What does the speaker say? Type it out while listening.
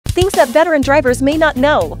that veteran drivers may not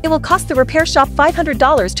know, it will cost the repair shop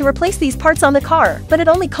 $500 to replace these parts on the car, but it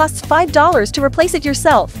only costs $5 to replace it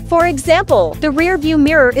yourself. For example, the rear view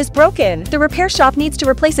mirror is broken. The repair shop needs to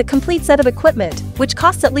replace a complete set of equipment, which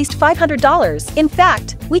costs at least $500. In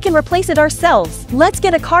fact, we can replace it ourselves. Let's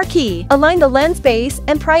get a car key, align the lens base,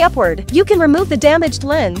 and pry upward. You can remove the damaged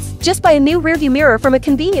lens. Just buy a new rearview mirror from a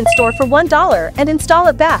convenience store for $1 and install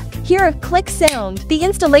it back. Hear a click sound. The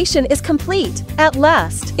installation is complete. At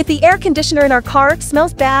last. If the air conditioner in our car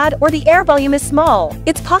smells bad or the air volume is small,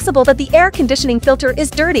 it's possible that the air conditioning filter is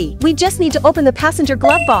dirty. We just need to open the passenger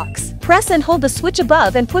glove box. Press and hold the switch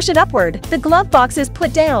above and push it upward. The glove box is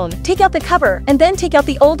put down. Take out the cover and then take out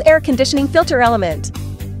the old air conditioning filter element.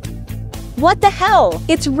 What the hell?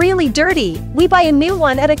 It's really dirty. We buy a new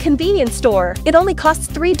one at a convenience store. It only costs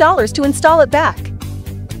 $3 to install it back.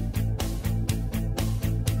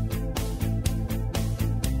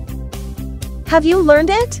 Have you learned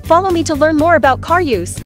it? Follow me to learn more about car use.